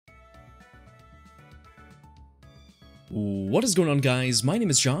What is going on, guys? My name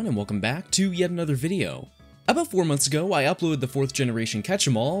is John and welcome back to yet another video. About 4 months ago, I uploaded the 4th generation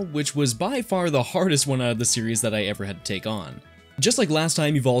Catch-em-all, which was by far the hardest one out of the series that I ever had to take on. Just like last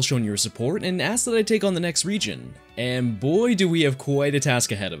time, you've all shown your support and asked that I take on the next region, and boy do we have quite a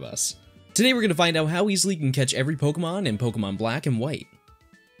task ahead of us. Today we're going to find out how easily you can catch every Pokemon in Pokemon Black and White.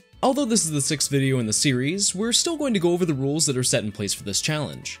 Although this is the 6th video in the series, we're still going to go over the rules that are set in place for this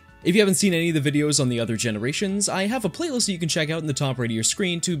challenge. If you haven't seen any of the videos on the other generations, I have a playlist that you can check out in the top right of your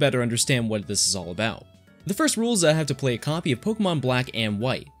screen to better understand what this is all about. The first rule is that I have to play a copy of Pokemon Black and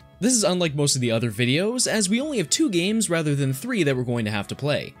White. This is unlike most of the other videos, as we only have 2 games rather than 3 that we're going to have to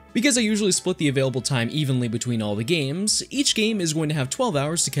play. Because I usually split the available time evenly between all the games, each game is going to have 12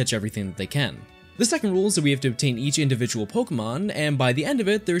 hours to catch everything that they can. The second rule is that we have to obtain each individual Pokemon, and by the end of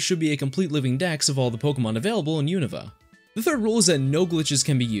it, there should be a complete living dex of all the Pokemon available in Unova. The third rule is that no glitches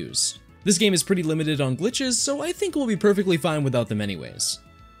can be used. This game is pretty limited on glitches, so I think we'll be perfectly fine without them anyways.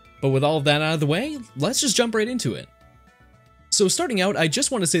 But with all of that out of the way, let's just jump right into it. So starting out, I just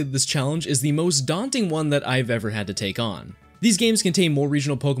want to say that this challenge is the most daunting one that I've ever had to take on. These games contain more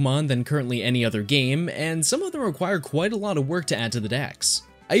regional Pokemon than currently any other game, and some of them require quite a lot of work to add to the dex.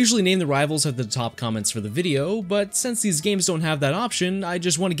 I usually name the rivals at the top comments for the video, but since these games don't have that option, I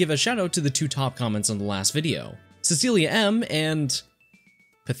just want to give a shout out to the 2 top comments on the last video. Cecilia M and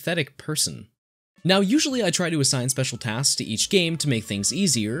Pathetic Person. Now usually I try to assign special tasks to each game to make things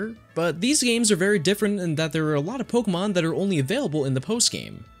easier, but these games are very different in that there are a lot of Pokemon that are only available in the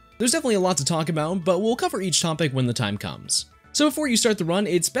post-game. There's definitely a lot to talk about, but we'll cover each topic when the time comes. So before you start the run,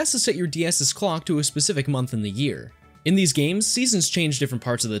 it's best to set your DS's clock to a specific month in the year. In these games, seasons change different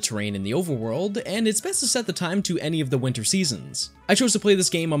parts of the terrain in the overworld, and it's best to set the time to any of the winter seasons. I chose to play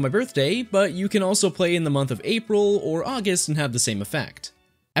this game on my birthday, but you can also play in the month of April or August and have the same effect.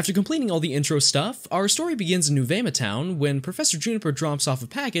 After completing all the intro stuff, our story begins in Nuvema Town when Professor Juniper drops off a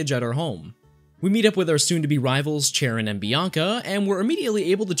package at our home. We meet up with our soon-to-be rivals, Charon and Bianca, and we're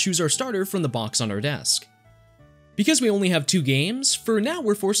immediately able to choose our starter from the box on our desk. Because we only have 2 games, for now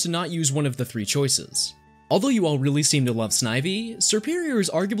we're forced to not use one of the 3 choices. Although you all really seem to love Snivy, Serperior is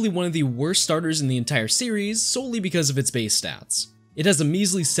arguably one of the worst starters in the entire series solely because of its base stats. It has a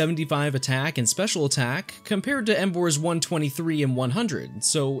measly 75 attack and special attack compared to Embor's 123 and 100,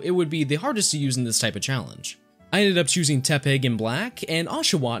 so it would be the hardest to use in this type of challenge. I ended up choosing Tepig in black and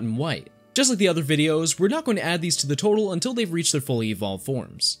Oshawott in white. Just like the other videos, we're not going to add these to the total until they've reached their fully evolved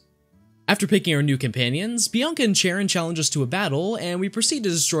forms. After picking our new companions, Bianca and Charon challenge us to a battle and we proceed to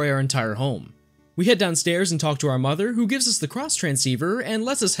destroy our entire home. We head downstairs and talk to our mother, who gives us the cross transceiver and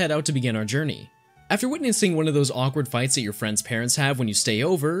lets us head out to begin our journey. After witnessing one of those awkward fights that your friend's parents have when you stay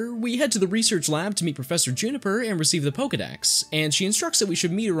over, we head to the research lab to meet Professor Juniper and receive the Pokedex, and she instructs that we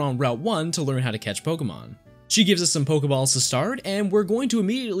should meet her on Route 1 to learn how to catch Pokemon. She gives us some Pokeballs to start, and we're going to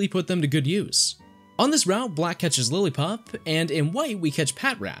immediately put them to good use. On this route, Black catches Lillipup, and in White we catch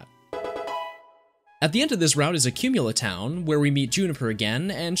Patrat. At the end of this route is Accumula Town, where we meet Juniper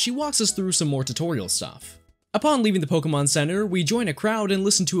again, and she walks us through some more tutorial stuff. Upon leaving the Pokemon Center, we join a crowd and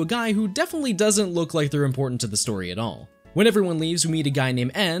listen to a guy who definitely doesn't look like they're important to the story at all. When everyone leaves, we meet a guy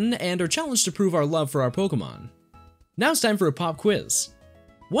named N, and are challenged to prove our love for our Pokemon. Now it's time for a pop quiz.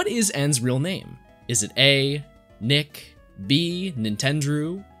 What is N's real name? Is it A, Nick, B,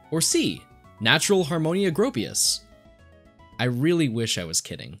 Nintendrew, or C, Natural Harmonia Gropius? I really wish I was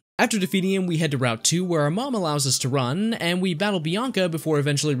kidding. After defeating him, we head to Route 2 where our mom allows us to run, and we battle Bianca before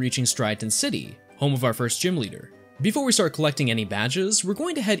eventually reaching Striaton City, home of our first gym leader. Before we start collecting any badges, we're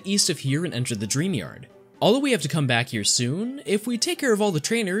going to head east of here and enter the Dream Yard. Although we have to come back here soon, if we take care of all the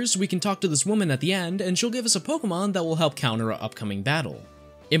trainers, we can talk to this woman at the end and she'll give us a Pokemon that will help counter our upcoming battle.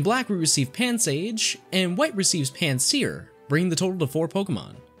 In Black we receive Pansage, and White receives Pansear, bringing the total to 4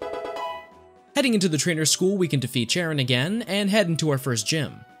 Pokemon. Heading into the trainer school, we can defeat Charon again and head into our first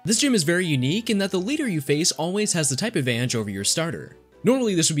gym. This gym is very unique in that the leader you face always has the type advantage over your starter.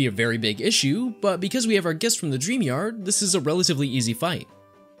 Normally this would be a very big issue, but because we have our guest from the Dream Yard, this is a relatively easy fight.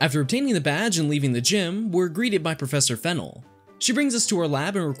 After obtaining the badge and leaving the gym, we're greeted by Professor Fennel. She brings us to our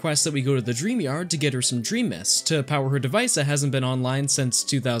lab and requests that we go to the Dream Yard to get her some Dream Mist to power her device that hasn't been online since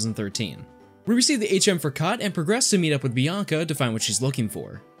 2013. We receive the HM for cut and progress to meet up with Bianca to find what she's looking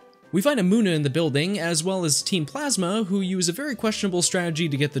for. We find a Munna in the building, as well as Team Plasma, who use a very questionable strategy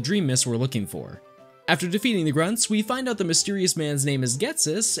to get the Dream Mist we're looking for. After defeating the Grunts, we find out the mysterious man's name is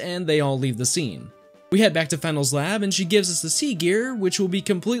Getsis, and they all leave the scene. We head back to Fennel's lab, and she gives us the Sea Gear, which will be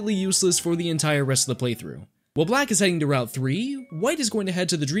completely useless for the entire rest of the playthrough. While Black is heading to Route 3, White is going to head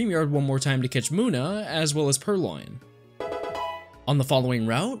to the Dream Yard one more time to catch Munna, as well as Purloin. On the following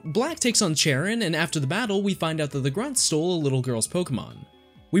route, Black takes on Charon, and after the battle we find out that the grunts stole a little girl's Pokemon.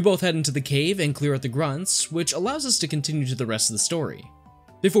 We both head into the cave and clear out the grunts, which allows us to continue to the rest of the story.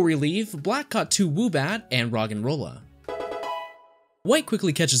 Before we leave, Black caught 2 Woobat and Roggenrola. White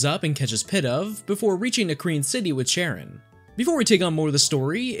quickly catches up and catches Pidove before reaching Akreen City with Charon. Before we take on more of the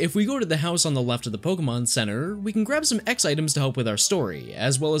story, if we go to the house on the left of the Pokemon Center, we can grab some X items to help with our story,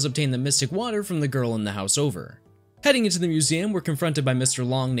 as well as obtain the Mystic Water from the girl in the house over. Heading into the museum, we're confronted by Mr.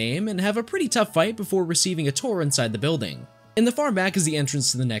 Longname and have a pretty tough fight before receiving a tour inside the building. In the far back is the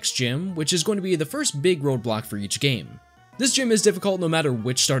entrance to the next gym, which is going to be the first big roadblock for each game. This gym is difficult no matter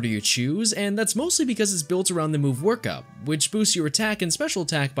which starter you choose, and that's mostly because it's built around the move Workup, which boosts your attack and special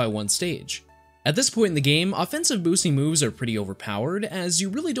attack by 1 stage. At this point in the game, offensive boosting moves are pretty overpowered, as you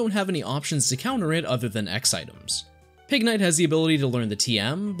really don't have any options to counter it other than X items. Pignite has the ability to learn the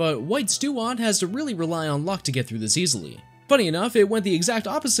TM, but White's Duat has to really rely on luck to get through this easily. Funny enough, it went the exact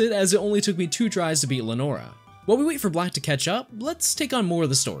opposite, as it only took me 2 tries to beat Lenora. While we wait for Black to catch up, let's take on more of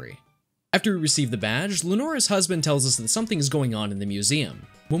the story. After we receive the badge, Lenora's husband tells us that something is going on in the museum.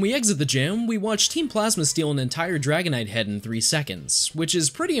 When we exit the gym, we watch Team Plasma steal an entire Dragonite head in 3 seconds, which is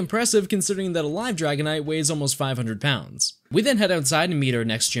pretty impressive considering that a live Dragonite weighs almost 500 pounds. We then head outside and meet our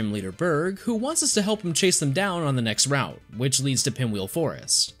next gym leader Berg, who wants us to help him chase them down on the next route, which leads to Pinwheel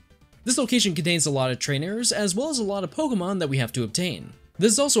Forest. This location contains a lot of trainers, as well as a lot of Pokemon that we have to obtain.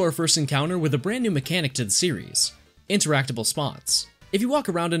 This is also our first encounter with a brand new mechanic to the series: interactable spots. If you walk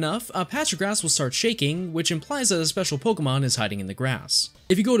around enough, a patch of grass will start shaking, which implies that a special Pokemon is hiding in the grass.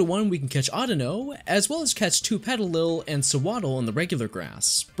 If you go to one, we can catch Audino, as well as catch 2 Petalil and Sewaddle in the regular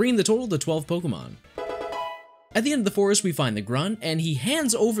grass, bringing the total to 12 Pokemon. At the end of the forest, we find the Grunt, and he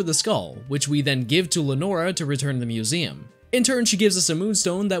hands over the skull, which we then give to Lenora to return to the museum. In turn, she gives us a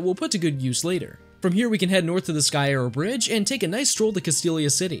Moonstone that we'll put to good use later. From here, we can head north to the Sky Arrow Bridge and take a nice stroll to Castelia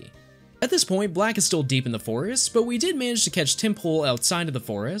City. At this point, Black is still deep in the forest, but we did manage to catch Tympole outside of the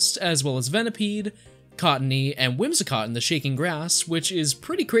forest, as well as Venipede, Cottony, and Whimsicott in the shaking grass, which is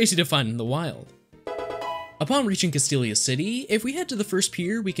pretty crazy to find in the wild. Upon reaching Castelia City, if we head to the first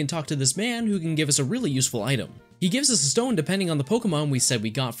pier, we can talk to this man who can give us a really useful item. He gives us a stone depending on the Pokemon we said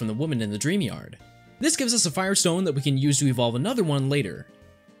we got from the woman in the Dream Yard. This gives us a Fire Stone that we can use to evolve another one later.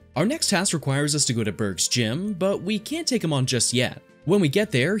 Our next task requires us to go to Berg's gym, but we can't take him on just yet. When we get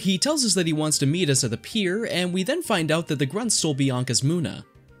there, he tells us that he wants to meet us at the pier, and we then find out that the Grunt stole Bianca's Munna.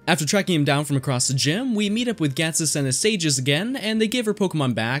 After tracking him down from across the gym, we meet up with Gatsis and his sages again, and they give her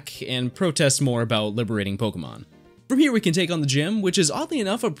Pokemon back, and protest more about liberating Pokemon. From here we can take on the gym, which is oddly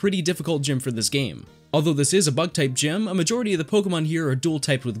enough a pretty difficult gym for this game. Although this is a bug-type gym, a majority of the Pokemon here are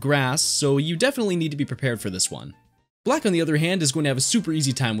dual-typed with grass, so you definitely need to be prepared for this one. Black, on the other hand, is going to have a super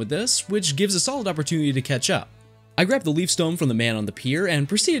easy time with this, which gives a solid opportunity to catch up. I grabbed the Leaf Stone from the man on the pier and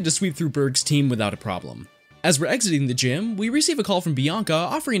proceeded to sweep through Berg's team without a problem. As we're exiting the gym, we receive a call from Bianca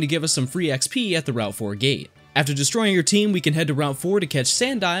offering to give us some free XP at the Route 4 gate. After destroying her team, we can head to Route 4 to catch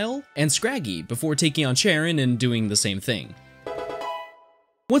Sandile and Scraggy before taking on Charon and doing the same thing.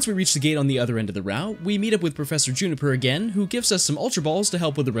 Once we reach the gate on the other end of the route, we meet up with Professor Juniper again, who gives us some Ultra Balls to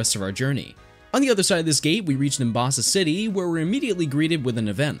help with the rest of our journey. On the other side of this gate, we reach Nimbasa City, where we're immediately greeted with an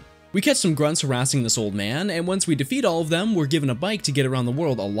event. We catch some grunts harassing this old man, and once we defeat all of them, we're given a bike to get around the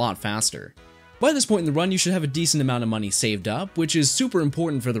world a lot faster. By this point in the run, you should have a decent amount of money saved up, which is super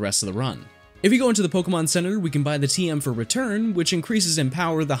important for the rest of the run. If we go into the Pokemon Center, we can buy the TM for return, which increases in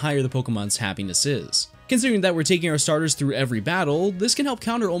power the higher the Pokemon's happiness is. Considering that we're taking our starters through every battle, this can help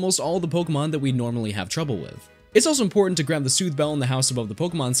counter almost all the Pokemon that we normally have trouble with. It's also important to grab the Soothe Bell in the house above the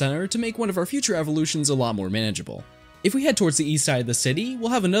Pokemon Center to make one of our future evolutions a lot more manageable. If we head towards the east side of the city, we'll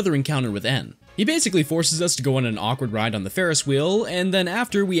have another encounter with N. He basically forces us to go on an awkward ride on the Ferris wheel, and then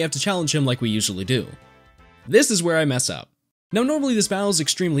after we have to challenge him like we usually do. This is where I mess up. Now normally this battle is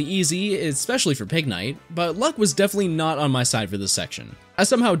extremely easy, especially for Pignite, but luck was definitely not on my side for this section. I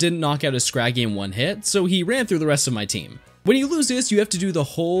somehow didn't knock out his Scraggy in one hit, so he ran through the rest of my team. When you lose this, you have to do the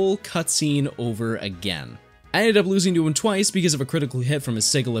whole cutscene over again. I ended up losing to him twice because of a critical hit from his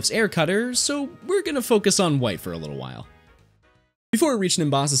Sigilyph's Air Cutter, so we're gonna focus on White for a little while. Before we reached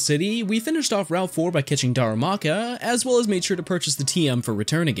Nimbasa City, we finished off Route 4 by catching Darumaka, as well as made sure to purchase the TM for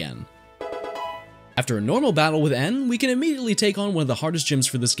return again. After a normal battle with N, we can immediately take on one of the hardest gyms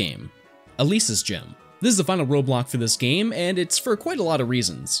for this game, Elisa's Gym. This is the final roadblock for this game, and it's for quite a lot of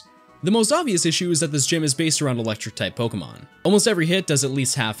reasons. The most obvious issue is that this gym is based around electric-type Pokemon. Almost every hit does at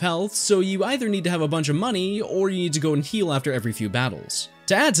least half health, so you either need to have a bunch of money, or you need to go and heal after every few battles.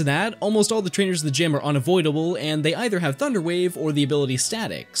 To add to that, almost all the trainers in the gym are unavoidable and they either have Thunder Wave or the ability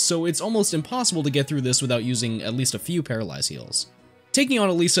Static, so it's almost impossible to get through this without using at least a few Paralyze heals. Taking on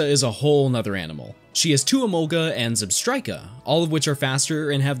Elisa is a whole nother animal. She has 2 Emolga and Zebstrika, all of which are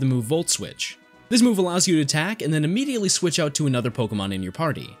faster and have the move Volt Switch. This move allows you to attack and then immediately switch out to another Pokemon in your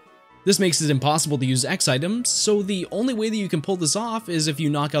party. This makes it impossible to use X items, so the only way that you can pull this off is if you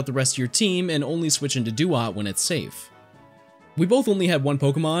knock out the rest of your team and only switch into Duat when it's safe. We both only had 1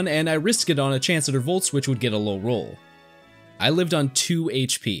 Pokemon, and I risked it on a chance that her Volt Switch would get a low roll. I lived on 2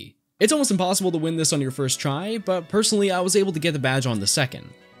 HP. It's almost impossible to win this on your first try, but personally I was able to get the badge on the second.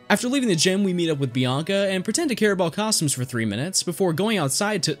 After leaving the gym, we meet up with Bianca and pretend to care about costumes for 3 minutes before going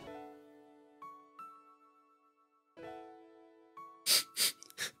outside to...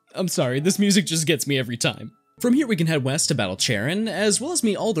 I'm sorry, this music just gets me every time. From here we can head west to battle Charon, as well as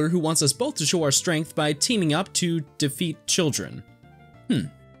meet Alder, who wants us both to show our strength by teaming up to defeat children.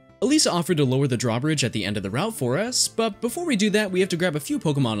 Elisa offered to lower the drawbridge at the end of the route for us, but before we do that we have to grab a few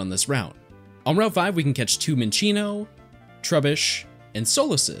Pokemon on this route. On Route 5 we can catch 2 Minccino, Trubbish, and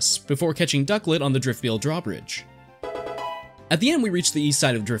Solosis, before catching Ducklet on the Driftfield drawbridge. At the end we reach the east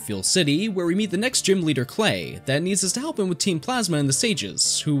side of Driftfield City, where we meet the next gym leader Clay, that needs us to help him with Team Plasma and the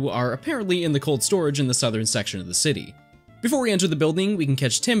Sages, who are apparently in the cold storage in the southern section of the city. Before we enter the building, we can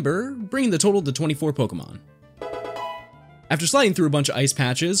catch Timber, bringing the total to 24 Pokemon. After sliding through a bunch of ice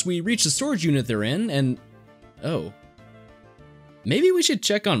patches, we reach the storage unit they're in, and... oh. Maybe we should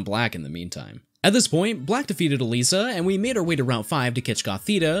check on Black in the meantime. At this point, Black defeated Elisa, and we made our way to Route 5 to catch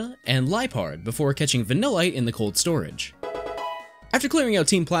Gothita and Liepard before catching Vanillite in the cold storage. After clearing out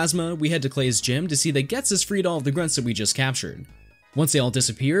Team Plasma, we head to Clay's gym to see that Getz has freed all of the grunts that we just captured. Once they all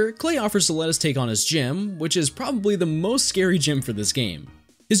disappear, Clay offers to let us take on his gym, which is probably the most scary gym for this game.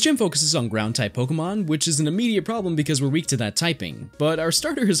 His gym focuses on ground-type Pokemon, which is an immediate problem because we're weak to that typing, but our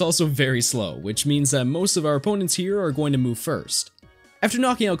starter is also very slow, which means that most of our opponents here are going to move first. After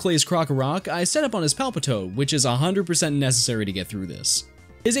knocking out Clay's Krokorok, I set up on his Palpitoad, which is 100% necessary to get through this.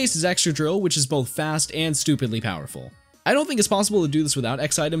 His ace is Extra Drill, which is both fast and stupidly powerful. I don't think it's possible to do this without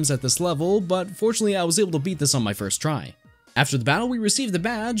X items at this level, but fortunately I was able to beat this on my first try. After the battle we received the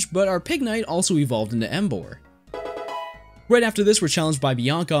badge, but our Pignite also evolved into Emboar. Right after this we're challenged by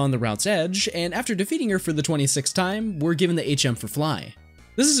Bianca on the route's edge, and after defeating her for the 26th time, we're given the HM for Fly.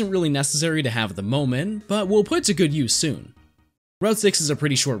 This isn't really necessary to have at the moment, but we'll put it to good use soon. Route 6 is a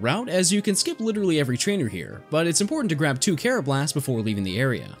pretty short route, as you can skip literally every trainer here, but it's important to grab 2 Karablasts before leaving the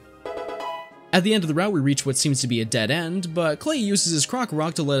area. At the end of the route we reach what seems to be a dead end, but Clay uses his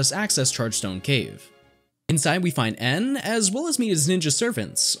Krokorok to let us access Chargestone Cave. Inside we find N, as well as meet his ninja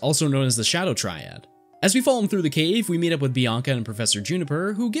servants, also known as the Shadow Triad. As we follow him through the cave, we meet up with Bianca and Professor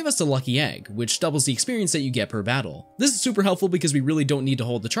Juniper, who give us a lucky egg, which doubles the experience that you get per battle. This is super helpful because we really don't need to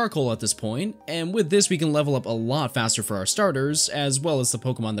hold the charcoal at this point, and with this we can level up a lot faster for our starters, as well as the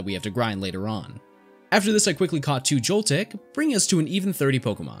Pokemon that we have to grind later on. After this I quickly caught 2 Joltik, bringing us to an even 30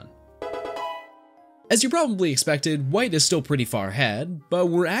 Pokemon. As you probably expected, White is still pretty far ahead, but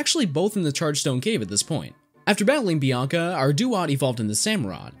we're actually both in the Chargestone Cave at this point. After battling Bianca, our Duat evolved into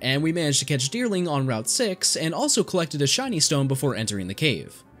Samurott, and we managed to catch Deerling on Route 6 and also collected a shiny stone before entering the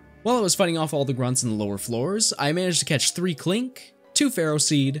cave. While I was fighting off all the grunts in the lower floors, I managed to catch 3 Klink, 2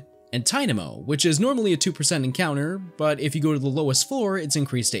 Ferroseed, and Tynamo, which is normally a 2% encounter, but if you go to the lowest floor, it's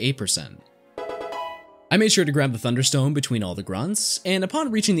increased to 8%. I made sure to grab the Thunderstone between all the grunts, and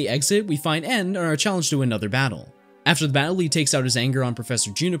upon reaching the exit, we find N and are challenged to another battle. After the battle, he takes out his anger on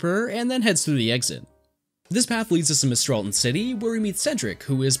Professor Juniper and then heads through the exit. This path leads us to Mistralton City, where we meet Cedric,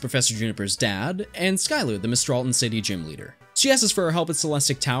 who is Professor Juniper's dad, and Skylar, the Mistralton City gym leader. She asks us for our help at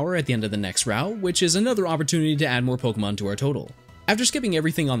Celestic Tower at the end of the next route, which is another opportunity to add more Pokemon to our total. After skipping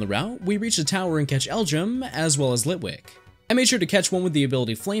everything on the route, we reach the tower and catch Eldrum, as well as Litwick. I made sure to catch one with the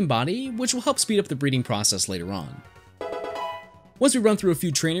ability Flame Body, which will help speed up the breeding process later on. Once we run through a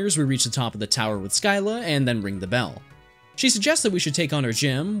few trainers, we reach the top of the tower with Skyla and then ring the bell. She suggests that we should take on her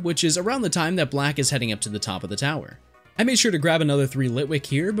gym, which is around the time that Black is heading up to the top of the tower. I made sure to grab another 3 Litwick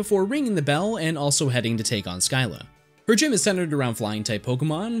here before ringing the bell and also heading to take on Skyla. Her gym is centered around flying type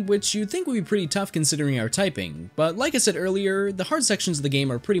Pokemon, which you'd think would be pretty tough considering our typing, but like I said earlier, the hard sections of the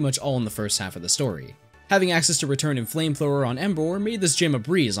game are pretty much all in the first half of the story. Having access to Return and Flamethrower on Emboar made this gym a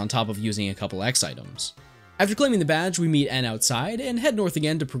breeze on top of using a couple X items. After claiming the badge, we meet N outside and head north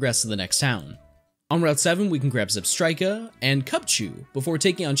again to progress to the next town. On Route 7, we can grab Zebstrika and Cubchoo before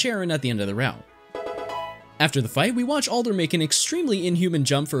taking on Charon at the end of the route. After the fight, we watch Alder make an extremely inhuman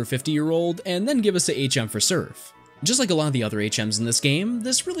jump for a 50-year-old and then give us a HM for Surf. Just like a lot of the other HMs in this game,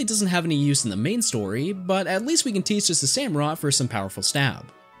 this really doesn't have any use in the main story, but at least we can teach just a Samurott for some powerful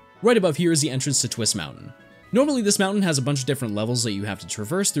stab. Right above here is the entrance to Twist Mountain. Normally this mountain has a bunch of different levels that you have to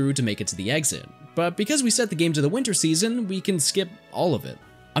traverse through to make it to the exit, but because we set the game to the winter season, we can skip all of it.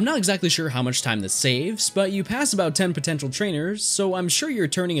 I'm not exactly sure how much time this saves, but you pass about 10 potential trainers, so I'm sure you're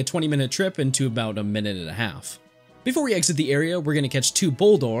turning a 20-minute trip into about a minute and a half. Before we exit the area, we're going to catch 2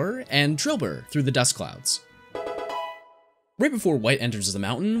 Boldor and Drillbur through the dust clouds. Right before White enters the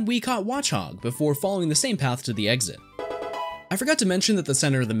mountain, we caught Watchhog before following the same path to the exit. I forgot to mention that the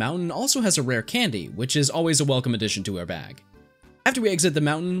center of the mountain also has a rare candy, which is always a welcome addition to our bag. After we exit the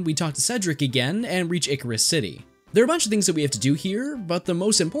mountain, we talk to Cedric again and reach Icarus City. There are a bunch of things that we have to do here, but the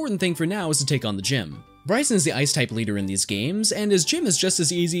most important thing for now is to take on the gym. Bryson is the Ice-type leader in these games, and his gym is just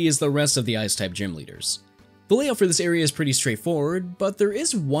as easy as the rest of the Ice-type gym leaders. The layout for this area is pretty straightforward, but there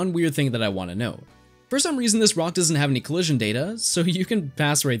is one weird thing that I want to note. For some reason, this rock doesn't have any collision data, so you can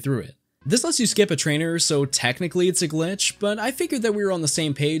pass right through it. This lets you skip a trainer, so technically it's a glitch, but I figured that we were on the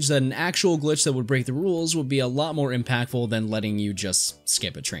same page that an actual glitch that would break the rules would be a lot more impactful than letting you just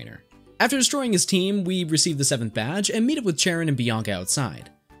skip a trainer. After destroying his team, we receive the 7th badge and meet up with Charon and Bianca outside.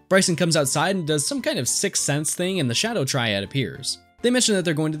 Bryson comes outside and does some kind of sixth sense thing and the Shadow Triad appears. They mention that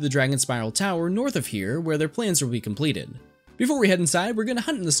they're going to the Dragon Spiral Tower north of here where their plans will be completed. Before we head inside, we're going to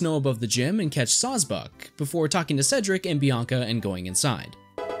hunt in the snow above the gym and catch Sawsbuck before talking to Cedric and Bianca and going inside.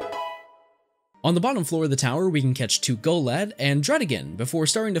 On the bottom floor of the tower, we can catch 2 Golett and Dredigan before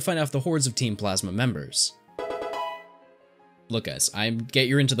starting to fight off the hordes of Team Plasma members. Look guys, I get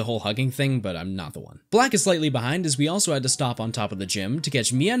you're into the whole hugging thing, but I'm not the one. Black is slightly behind as we also had to stop on top of the gym to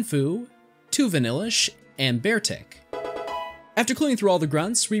catch Mienfoo, 2 Vanillish, and Beartick. After clearing through all the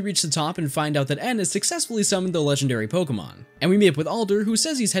grunts, we reach the top and find out that N has successfully summoned the legendary Pokemon, and we meet up with Alder, who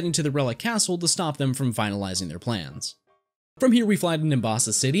says he's heading to the Relic Castle to stop them from finalizing their plans. From here we fly to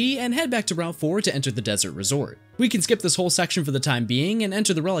Nimbasa City and head back to Route 4 to enter the Desert Resort. We can skip this whole section for the time being and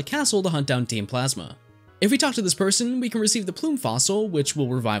enter the Relic Castle to hunt down Team Plasma. If we talk to this person, we can receive the Plume Fossil, which we'll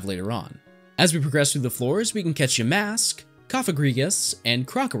revive later on. As we progress through the floors, we can catch Yamask, Cofagrigus, and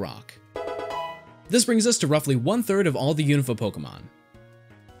Krokorok. This brings us to roughly 1/3 of all the Unifo Pokemon.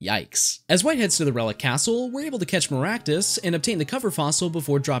 Yikes. As White heads to the Relic Castle, we're able to catch Maractus and obtain the Cover Fossil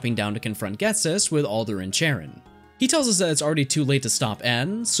before dropping down to confront Ghetsis with Alder and Charon. He tells us that it's already too late to stop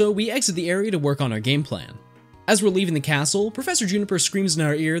N, so we exit the area to work on our game plan. As we're leaving the castle, Professor Juniper screams in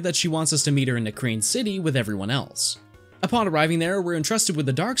our ear that she wants us to meet her in Crane City with everyone else. Upon arriving there, we're entrusted with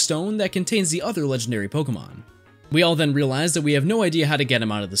the Dark Stone that contains the other legendary Pokemon. We all then realize that we have no idea how to get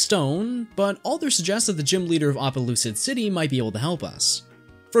him out of the stone, but Alder suggests that the gym leader of Opelucid City might be able to help us.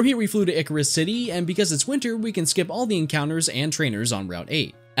 From here we flew to Icarus City, and because it's winter, we can skip all the encounters and trainers on Route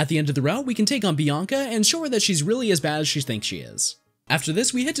 8. At the end of the route, we can take on Bianca and show her that she's really as bad as she thinks she is. After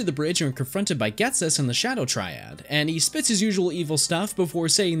this, we head to the bridge and are confronted by Ghetsis and the Shadow Triad, and he spits his usual evil stuff before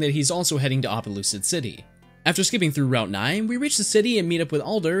saying that he's also heading to Opelucid City. After skipping through Route 9, we reach the city and meet up with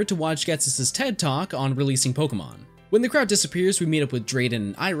Alder to watch Ghetsis' TED Talk on releasing Pokemon. When the crowd disappears, we meet up with Drayden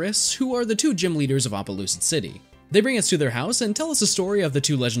and Iris, who are the 2 gym leaders of Opelucid City. They bring us to their house and tell us a story of the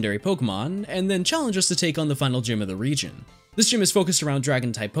 2 legendary Pokemon, and then challenge us to take on the final gym of the region. This gym is focused around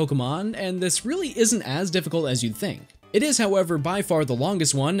Dragon-type Pokemon, and this really isn't as difficult as you'd think. It is, however, by far the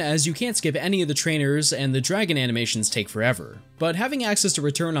longest one, as you can't skip any of the trainers and the dragon animations take forever, but having access to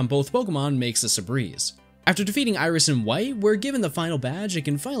return on both Pokemon makes this a breeze. After defeating Iris and White, we're given the final badge and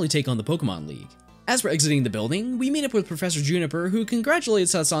can finally take on the Pokemon League. As we're exiting the building, we meet up with Professor Juniper, who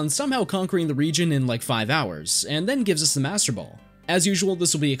congratulates us on somehow conquering the region in like 5 hours, and then gives us the Master Ball. As usual,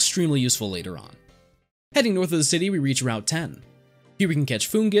 this will be extremely useful later on. Heading north of the city, we reach Route 10. Here we can catch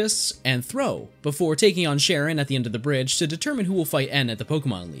Fungus and Throw, before taking on Sharon at the end of the bridge to determine who will fight N at the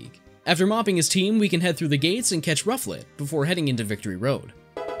Pokemon League. After mopping his team, we can head through the gates and catch Rufflet, before heading into Victory Road.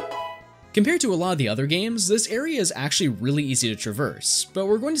 Compared to a lot of the other games, this area is actually really easy to traverse, but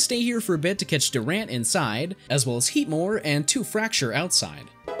we're going to stay here for a bit to catch Durant inside, as well as Heatmore and 2 Fracture outside.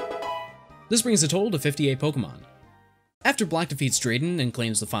 This brings the total to 58 Pokemon. After Black defeats Drayden and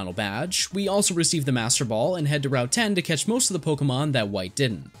claims the final badge, we also receive the Master Ball and head to Route 10 to catch most of the Pokemon that White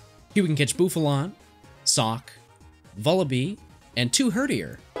didn't. Here we can catch Bouffalant, Sock, Vullaby, and 2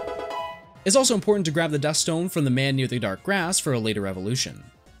 Herdier. It's also important to grab the Dust Stone from the man near the Dark Grass for a later evolution.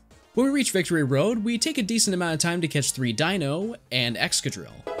 When we reach Victory Road, we take a decent amount of time to catch 3 Dino and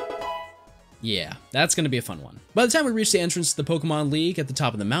Excadrill. Yeah, that's going to be a fun one. By the time we reach the entrance to the Pokemon League at the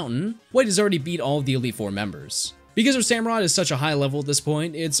top of the mountain, White has already beat all of the Elite Four members. Because our Samurott is such a high level at this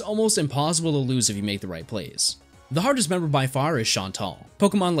point, it's almost impossible to lose if you make the right plays. The hardest member by far is Chantal.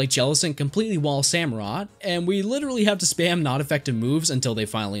 Pokemon like Jellicent completely wall Samurott, and we literally have to spam not effective moves until they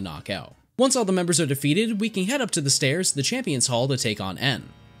finally knock out. Once all the members are defeated, we can head up to the stairs to the Champions Hall to take on N.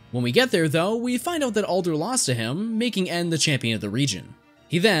 When we get there though, we find out that Alder lost to him, making N the champion of the region.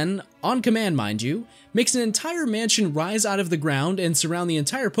 He then, on command mind you, makes an entire mansion rise out of the ground and surround the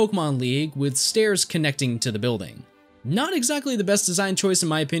entire Pokemon League with stairs connecting to the building. Not exactly the best design choice in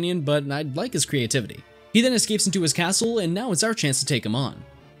my opinion, but I'd like his creativity. He then escapes into his castle, and now it's our chance to take him on.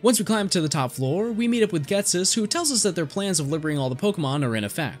 Once we climb to the top floor, we meet up with Ghetsis, who tells us that their plans of liberating all the Pokemon are in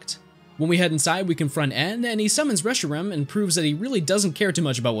effect. When we head inside, we confront N, and he summons Reshiram and proves that he really doesn't care too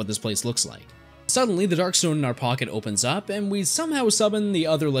much about what this place looks like. Suddenly, the Dark Stone in our pocket opens up, and we somehow summon the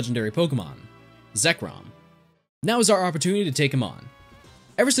other legendary Pokemon, Zekrom. Now is our opportunity to take him on.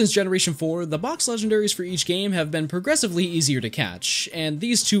 Ever since Generation 4, the box legendaries for each game have been progressively easier to catch, and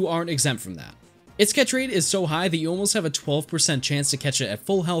these two aren't exempt from that. Its catch rate is so high that you almost have a 12% chance to catch it at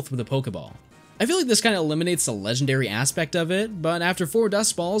full health with a Pokeball. I feel like this kind of eliminates the legendary aspect of it, but after 4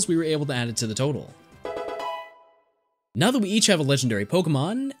 Dust Balls, we were able to add it to the total. Now that we each have a legendary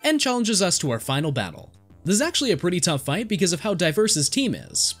Pokemon, N challenges us to our final battle. This is actually a pretty tough fight because of how diverse his team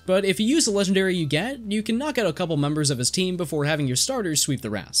is, but if you use the legendary you get, you can knock out a couple members of his team before having your starters sweep the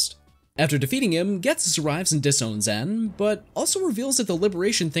rest. After defeating him, Ghetsis arrives and disowns N, but also reveals that the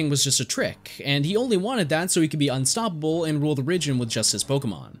liberation thing was just a trick, and he only wanted that so he could be unstoppable and rule the region with just his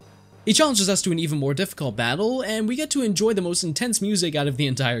Pokemon. He challenges us to an even more difficult battle, and we get to enjoy the most intense music out of the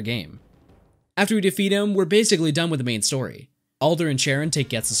entire game. After we defeat him, we're basically done with the main story. Alder and Sharon take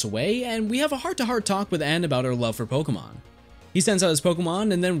Ghetsis away, and we have a heart-to-heart talk with N about our love for Pokemon. He sends out his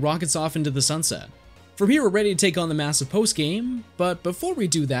Pokemon and then rockets off into the sunset. From here, we're ready to take on the massive post-game, but before we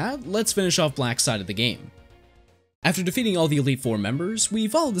do that, let's finish off Black's side of the game. After defeating all the Elite Four members, we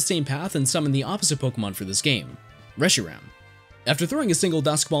follow the same path and summon the opposite Pokemon for this game, Reshiram. After throwing a single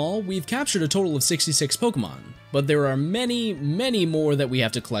Dusk Ball, we've captured a total of 66 Pokemon, but there are many more that we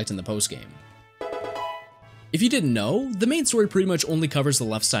have to collect in the post-game. If you didn't know, the main story pretty much only covers the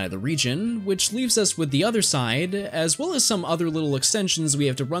left side of the region, which leaves us with the other side, as well as some other little extensions we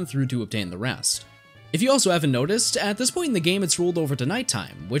have to run through to obtain the rest. If you also haven't noticed, at this point in the game it's rolled over to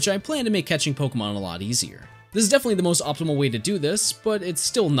nighttime, which I plan to make catching Pokemon a lot easier. This is definitely the most optimal way to do this, but it's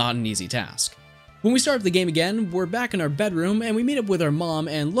still not an easy task. When we start up the game again, we're back in our bedroom and we meet up with our mom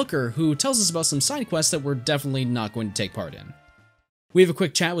and Looker, who tells us about some side quests that we're definitely not going to take part in. We have a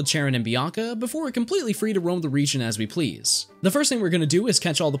quick chat with Sharon and Bianca before we're completely free to roam the region as we please. The first thing we're going to do is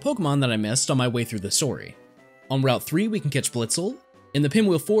catch all the Pokemon that I missed on my way through the story. On Route 3 we can catch Blitzel. In the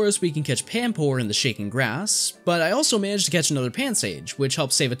Pinwheel Forest we can catch Pampor in the Shaking Grass, but I also managed to catch another Pansage, which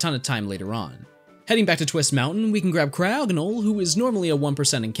helps save a ton of time later on. Heading back to Twist Mountain, we can grab Cryogonal, who is normally a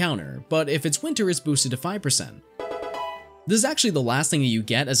 1% encounter, but if it's winter it's boosted to 5%. This is actually the last thing that you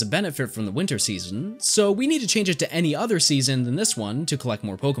get as a benefit from the winter season, so we need to change it to any other season than this one to collect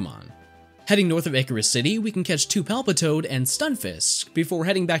more Pokemon. Heading north of Icarus City, we can catch 2 Palpitoad and Stunfisk, before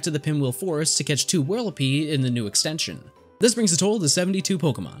heading back to the Pinwheel Forest to catch 2 Whirlipede in the new extension. This brings the total to 72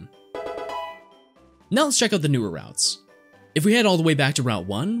 Pokemon. Now let's check out the newer routes. If we head all the way back to Route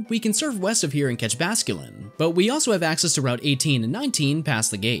 1, we can surf west of here and catch Basculin, but we also have access to Route 18 and 19 past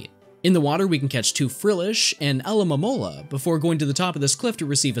the gate. In the water, we can catch 2 Frillish and Elamomola before going to the top of this cliff to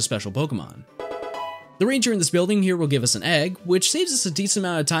receive a special Pokemon. The ranger in this building here will give us an egg, which saves us a decent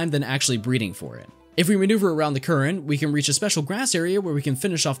amount of time than actually breeding for it. If we maneuver around the current, we can reach a special grass area where we can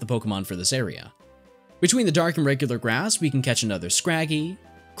finish off the Pokemon for this area. Between the dark and regular grass, we can catch another Scraggy,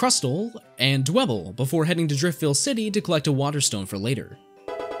 Crustle, and Dwebble before heading to Driftville City to collect a Waterstone for later.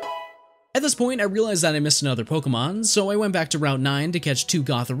 At this point, I realized that I missed another Pokemon, so I went back to Route 9 to catch 2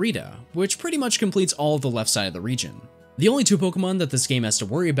 Gothorita, which pretty much completes all of the left side of the region. The only 2 Pokemon that this game has to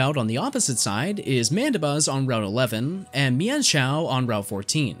worry about on the opposite side is Mandibuzz on Route 11 and Mienshao on Route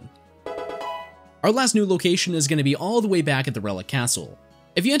 14. Our last new location is going to be all the way back at the Relic Castle.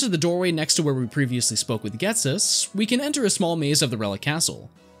 If you enter the doorway next to where we previously spoke with Ghetsis, we can enter a small maze of the Relic Castle.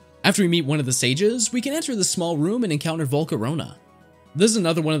 After we meet one of the sages, we can enter this small room and encounter Volcarona. This is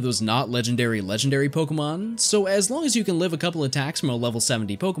another one of those not legendary Pokemon, so as long as you can live a couple attacks from a level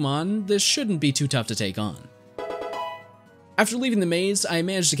 70 Pokemon, this shouldn't be too tough to take on. After leaving the maze, I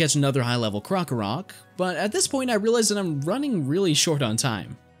managed to catch another high-level Krokorok, but at this point I realized that I'm running really short on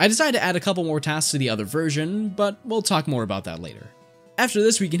time. I decided to add a couple more tasks to the other version, but we'll talk more about that later. After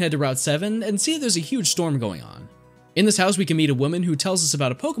this, we can head to Route 7 and see there's a huge storm going on. In this house, we can meet a woman who tells us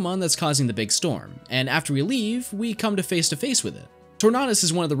about a Pokemon that's causing the big storm, and after we leave, we come to face with it. Tornadus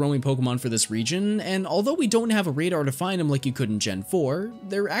is one of the roaming Pokemon for this region, and although we don't have a radar to find them like you could in Gen 4,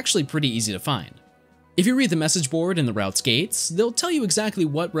 they're actually pretty easy to find. If you read the message board in the route's gates, they'll tell you exactly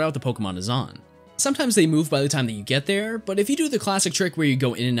what route the Pokemon is on. Sometimes they move by the time that you get there, but if you do the classic trick where you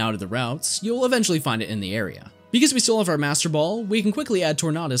go in and out of the routes, you'll eventually find it in the area. Because we still have our Master Ball, we can quickly add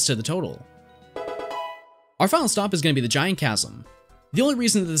Tornadus to the total. Our final stop is going to be the Giant Chasm. The only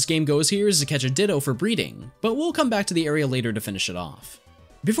reason that this game goes here is to catch a Ditto for breeding, but we'll come back to the area later to finish it off.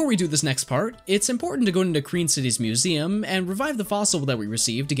 Before we do this next part, it's important to go into Kreen City's museum and revive the fossil that we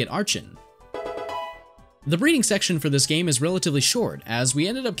received to get Archon. The breeding section for this game is relatively short, as we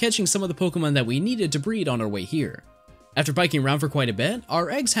ended up catching some of the Pokemon that we needed to breed on our way here. After biking around for quite a bit, our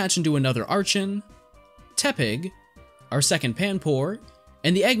eggs hatch into another Archon, Tepig, our second Panpour,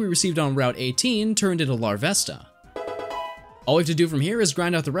 and the egg we received on Route 18 turned into Larvesta. All we have to do from here is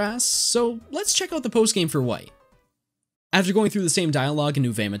grind out the rest, so let's check out the postgame for White. After going through the same dialogue in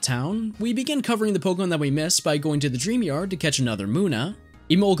Uvema Town, we begin covering the Pokemon that we missed by going to the Dream Yard to catch another Munna,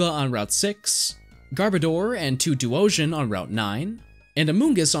 Emolga on Route 6, Garbodor and 2 Duosion on Route 9, and a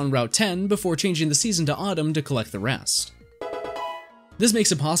Mungus on Route 10 before changing the season to Autumn to collect the rest. This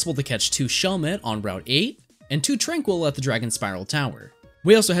makes it possible to catch 2 Shelmet on Route 8, and 2 Tranquil at the Dragon Spiral Tower.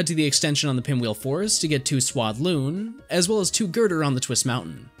 We also head to the extension on the Pinwheel Forest to get 2 Swadloon, as well as 2 Girder on the Twist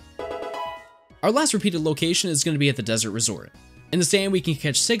Mountain. Our last repeated location is going to be at the Desert Resort. In the sand, we can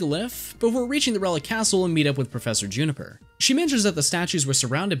catch Sigilyph before reaching the Relic Castle and meet up with Professor Juniper. She mentions that the statues we're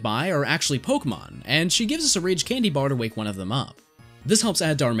surrounded by are actually Pokemon, and she gives us a Rage Candy Bar to wake one of them up. This helps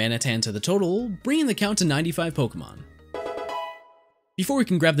add Darmanitan to the total, bringing the count to 95 Pokemon. Before we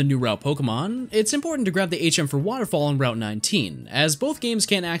can grab the new route Pokemon, it's important to grab the HM for Waterfall on Route 19, as both games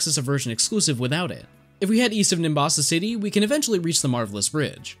can't access a version exclusive without it. If we head east of Nimbasa City, we can eventually reach the Marvelous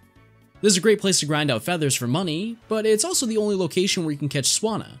Bridge. This is a great place to grind out feathers for money, but it's also the only location where you can catch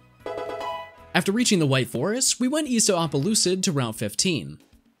Swanna. After reaching the White Forest, we went east of Opelucid to Route 15.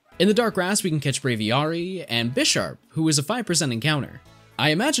 In the Dark Grass, we can catch Braviary and Bisharp, who is a 5% encounter. I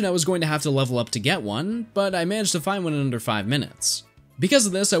imagine I was going to have to level up to get one, but I managed to find one in under 5 minutes. Because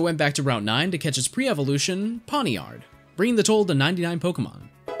of this, I went back to Route 9 to catch its pre-evolution, Pawniard, bringing the total to 99 Pokemon.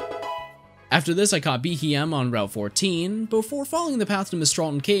 After this, I caught Behem on Route 14, before following the path to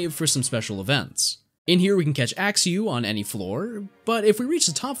Mistralton Cave for some special events. In here, we can catch Axew on any floor, but if we reach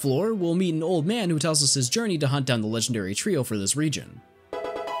the top floor, we'll meet an old man who tells us his journey to hunt down the legendary trio for this region.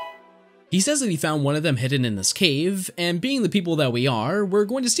 He says that he found one of them hidden in this cave, and being the people that we are, we're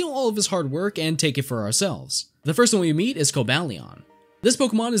going to steal all of his hard work and take it for ourselves. The first one we meet is Cobalion. This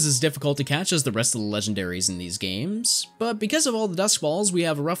Pokemon is as difficult to catch as the rest of the legendaries in these games, but because of all the Dusk Balls, we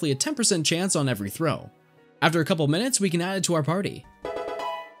have roughly a 10% chance on every throw. After a couple minutes, we can add it to our party.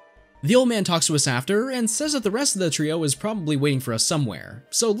 The old man talks to us after, and says that the rest of the trio is probably waiting for us somewhere,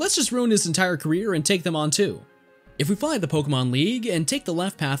 so let's just ruin his entire career and take them on too. If we fly the Pokemon League and take the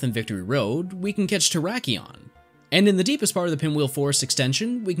left path in Victory Road, we can catch Terrakion. And in the deepest part of the Pinwheel Forest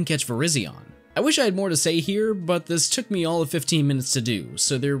extension, we can catch Virizion. I wish I had more to say here, but this took me all of 15 minutes to do,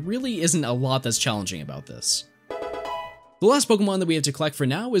 so there really isn't a lot that's challenging about this. The last Pokemon that we have to collect for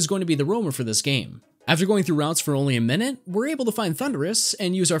now is going to be the roamer for this game. After going through routes for only a minute, we're able to find Thundurus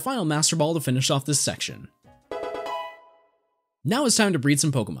and use our final Master Ball to finish off this section. Now it's time to breed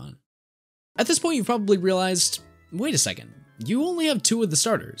some Pokemon. At this point you've probably realized, wait a second, you only have 2 of the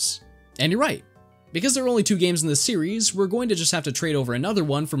starters. And you're right. Because there are only 2 games in this series, we're going to just have to trade over another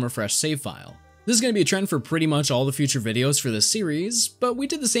one from a fresh save file. This is going to be a trend for pretty much all the future videos for this series, but we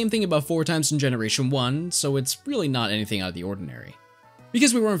did the same thing about 4 times in Generation 1, so it's really not anything out of the ordinary.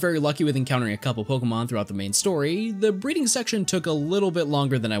 Because we weren't very lucky with encountering a couple Pokemon throughout the main story, the breeding section took a little bit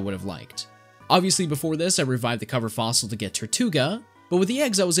longer than I would have liked. Obviously before this I revived the cover fossil to get Tortuga, but with the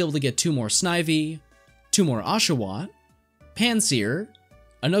eggs I was able to get 2 more Snivy, 2 more Oshawott, Pansear,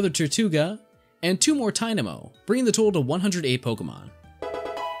 another Tortuga, and 2 more Tynamo, bringing the total to 108 Pokemon.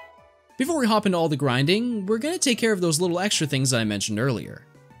 Before we hop into all the grinding, we're going to take care of those little extra things that I mentioned earlier.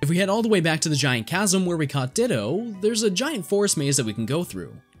 If we head all the way back to the Giant Chasm where we caught Ditto, there's a giant forest maze that we can go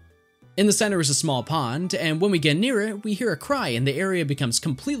through. In the center is a small pond, and when we get near it, we hear a cry and the area becomes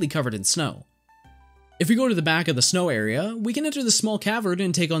completely covered in snow. If we go to the back of the snow area, we can enter the small cavern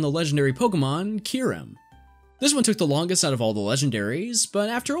and take on the legendary Pokemon, Kyurem. This one took the longest out of all the legendaries, but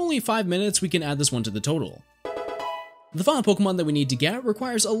after only 5 minutes we can add this one to the total. The final Pokemon that we need to get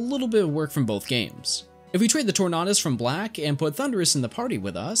requires a little bit of work from both games. If we trade the Tornadus from Black and put Thundurus in the party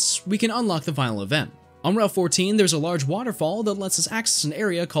with us, we can unlock the final event. On Route 14 there's a large waterfall that lets us access an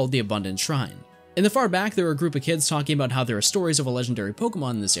area called the Abundant Shrine. In the far back there are a group of kids talking about how there are stories of a legendary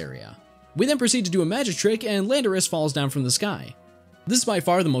Pokemon in this area. We then proceed to do a magic trick and Landorus falls down from the sky. This is by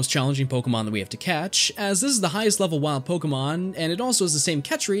far the most challenging Pokemon that we have to catch, as this is the highest level wild Pokemon, and it also has the same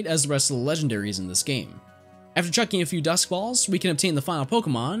catch rate as the rest of the legendaries in this game. After chucking a few Dusk Balls, we can obtain the final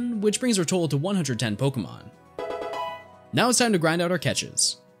Pokemon, which brings our total to 110 Pokemon. Now it's time to grind out our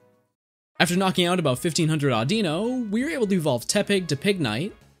catches. After knocking out about 1500 Audino, we were able to evolve Tepig to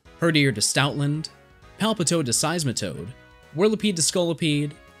Pignite, Herdier to Stoutland, Palpitoad to Seismitoad, Whirlipede to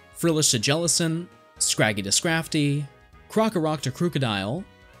Scolipede, Frillish to Jellicent, Scraggy to Scrafty, Krokorok to Crocodile,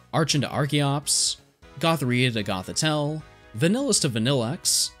 Archon to Archeops, Gothorita to Gothitelle, Vanillus to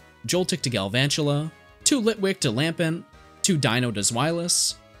Vanilluxe, Joltik to Galvantula, 2 Litwick to Lampent, 2 Dino to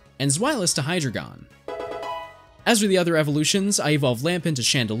Zweilous, and Zweilous to Hydreigon. As for the other evolutions, I evolved Lampent to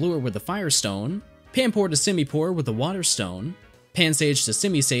Chandelure with the Fire Stone, Panpour to Simipour with the Water Stone, Pansage to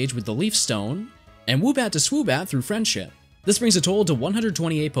Simisage with the Leaf Stone, and Woobat to Swoobat through Friendship. This brings a total to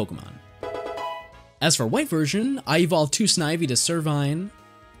 128 Pokemon. As for white version, I evolved 2 Snivy to Servine,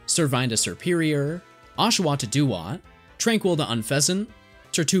 Servine to Serperior, Oshawott to Duat, Tranquil to Unpheasant,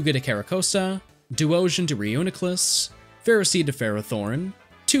 Tortuga to Caracosta, Duosion to Reuniclus, Ferroseed to Ferrothorn,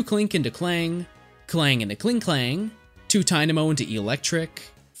 2 Klink into Clang, Clang into Klinklang, 2 Tynamo into Electric,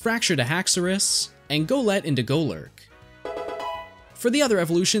 Fracture to Haxorus, and Golett into Golurk. For the other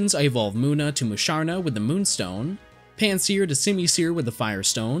evolutions, I evolved Munna to Musharna with the Moonstone, Pansear to Simisear with the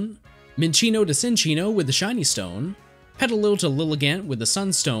Firestone, Minccino to Cinccino with the Shiny Stone, Petalil to Lilligant with the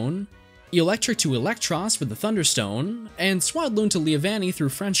Sunstone, Electric to Electros with the Thunderstone, and Swadloon to Leavanny through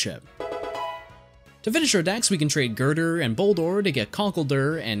Friendship. To finish our decks, we can trade Girder and Boldore to get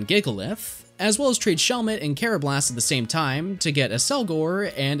Conkeldurr and Gigalith, as well as trade Shelmet and Carablast at the same time to get a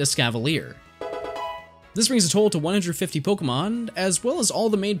Selgor and a Scavalier. This brings a total to 150 Pokemon, as well as all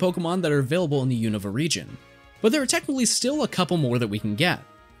the main Pokemon that are available in the Unova region. But there are technically still a couple more that we can get.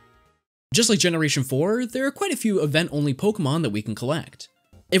 Just like Generation 4, there are quite a few event-only Pokemon that we can collect.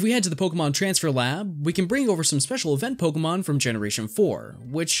 If we head to the Pokemon Transfer Lab, we can bring over some special event Pokemon from Generation 4,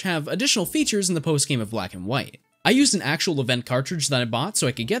 which have additional features in the post-game of Black and White. I used an actual event cartridge that I bought so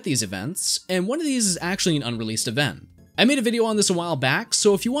I could get these events, and one of these is actually an unreleased event. I made a video on this a while back,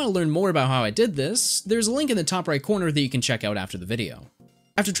 so if you want to learn more about how I did this, there's a link in the top right corner that you can check out after the video.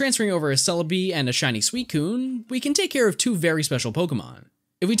 After transferring over a Celebi and a shiny Suicune, we can take care of 2 very special Pokemon.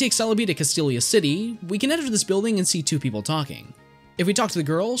 If we take Celebi to Castelia City, we can enter this building and see 2 people talking. If we talk to the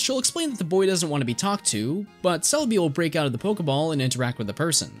girl, she'll explain that the boy doesn't want to be talked to, but Celebi will break out of the Pokeball and interact with the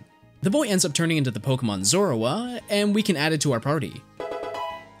person. The boy ends up turning into the Pokemon Zorua, and we can add it to our party.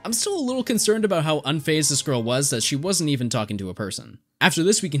 I'm still a little concerned about how unfazed this girl was that she wasn't even talking to a person. After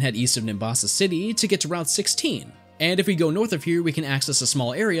this, we can head east of Nimbasa City to get to Route 16, and if we go north of here, we can access a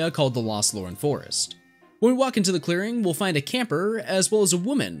small area called the Lost Lauren Forest. When we walk into the clearing, we'll find a camper, as well as a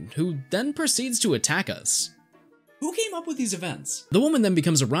woman, who then proceeds to attack us. Who came up with these events? The woman then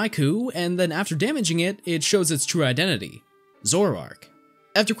becomes a Raikou, and then after damaging it, it shows its true identity, Zoroark.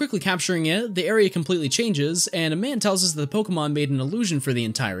 After quickly capturing it, the area completely changes, and a man tells us that the Pokemon made an illusion for the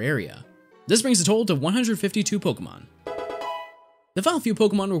entire area. This brings a total to 152 Pokemon. The final few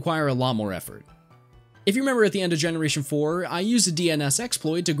Pokemon require a lot more effort. If you remember at the end of Generation 4, I used a DNS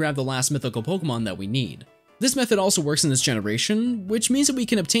exploit to grab the last mythical Pokemon that we need. This method also works in this generation, which means that we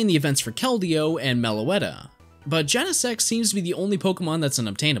can obtain the events for Keldeo and Meloetta, but Genesect seems to be the only Pokemon that's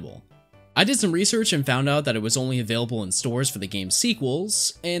unobtainable. I did some research and found out that it was only available in stores for the game's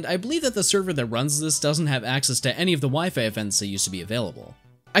sequels, and I believe that the server that runs this doesn't have access to any of the Wi-Fi events that used to be available.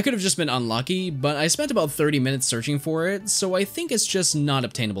 I could have just been unlucky, but I spent about 30 minutes searching for it, so I think it's just not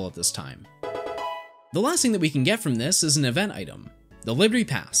obtainable at this time. The last thing that we can get from this is an event item, the Liberty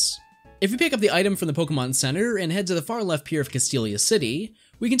Pass. If we pick up the item from the Pokemon Center and head to the far left pier of Castelia City,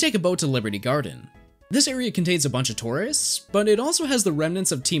 we can take a boat to Liberty Garden. This area contains a bunch of tourists, but it also has the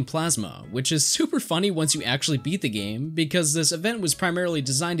remnants of Team Plasma, which is super funny once you actually beat the game, because this event was primarily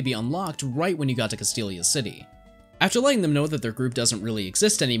designed to be unlocked right when you got to Castelia City. After letting them know that their group doesn't really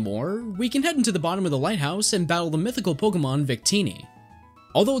exist anymore, we can head into the bottom of the lighthouse and battle the mythical Pokemon Victini.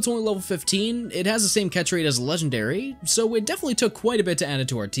 Although it's only level 15, it has the same catch rate as a legendary, so it definitely took quite a bit to add it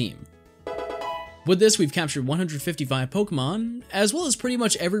to our team. With this, we've captured 155 Pokemon, as well as pretty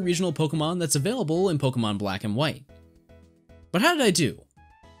much every regional Pokemon that's available in Pokemon Black and White. But how did I do?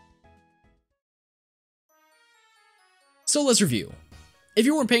 So let's review. If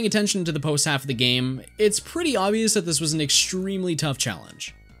you weren't paying attention to the post half of the game, it's pretty obvious that this was an extremely tough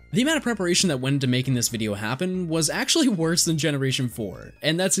challenge. The amount of preparation that went into making this video happen was actually worse than Generation 4,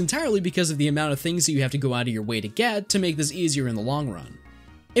 and that's entirely because of the amount of things that you have to go out of your way to get to make this easier in the long run.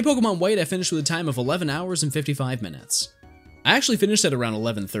 In Pokemon White, I finished with a time of 11 hours and 55 minutes. I actually finished at around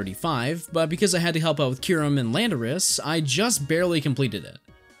 11:35, but because I had to help out with Kiram and Landaris, I just barely completed it.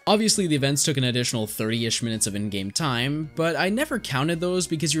 Obviously, the events took an additional 30-ish minutes of in-game time, but I never counted those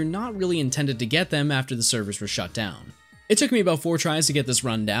because you're not really intended to get them after the servers were shut down. It took me about 4 tries to get this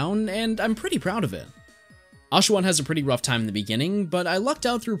run down, and I'm pretty proud of it. Ashuan has a pretty rough time in the beginning, but I lucked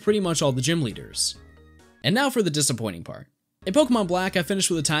out through pretty much all the gym leaders. And now for the disappointing part. In Pokemon Black, I finished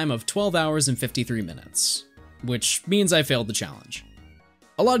with a time of 12 hours and 53 minutes, which means I failed the challenge.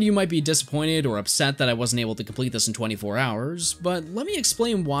 A lot of you might be disappointed or upset that I wasn't able to complete this in 24 hours, but let me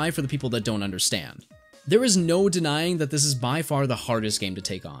explain why for the people that don't understand. There is no denying that this is by far the hardest game to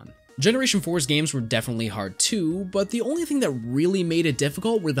take on. Generation 4's games were definitely hard too, but the only thing that really made it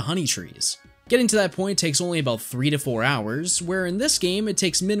difficult were the honey trees. Getting to that point takes only about 3 to 4 hours, where in this game it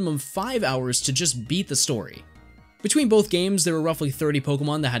takes minimum 5 hours to just beat the story. Between both games, there were roughly 30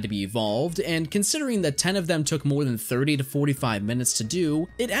 Pokemon that had to be evolved, and considering that 10 of them took more than 30 to 45 minutes to do,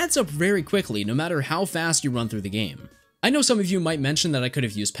 it adds up very quickly no matter how fast you run through the game. I know some of you might mention that I could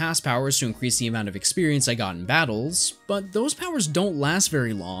have used past powers to increase the amount of experience I got in battles, but those powers don't last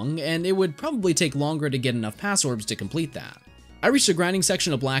very long, and it would probably take longer to get enough pass orbs to complete that. I reached the grinding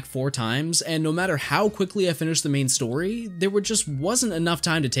section of Black 4 times, and no matter how quickly I finished the main story, there just wasn't enough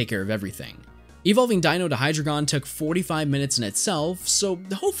time to take care of everything. Evolving Dino to Hydreigon took 45 minutes in itself, so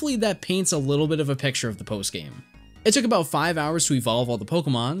hopefully that paints a little bit of a picture of the postgame. It took about 5 hours to evolve all the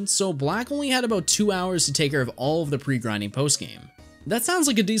Pokemon, so Black only had about 2 hours to take care of all of the pre-grinding postgame. That sounds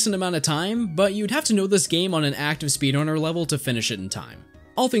like a decent amount of time, but you'd have to know this game on an active speedrunner level to finish it in time.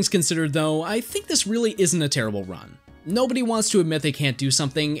 All things considered though, I think this really isn't a terrible run. Nobody wants to admit they can't do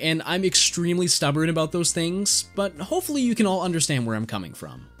something, and I'm extremely stubborn about those things, but hopefully you can all understand where I'm coming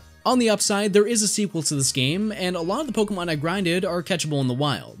from. On the upside, there is a sequel to this game, and a lot of the Pokemon I grinded are catchable in the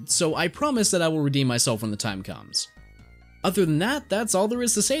wild, so I promise that I will redeem myself when the time comes. Other than that, that's all there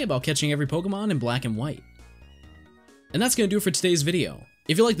is to say about catching every Pokemon in Black and White. And that's going to do it for today's video.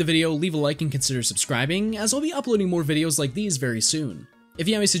 If you liked the video, leave a like and consider subscribing, as I'll be uploading more videos like these very soon. If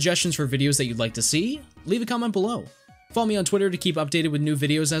you have any suggestions for videos that you'd like to see, leave a comment below. Follow me on Twitter to keep updated with new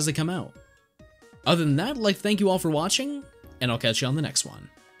videos as they come out. Other than that, I'd like to thank you all for watching, and I'll catch you on the next one.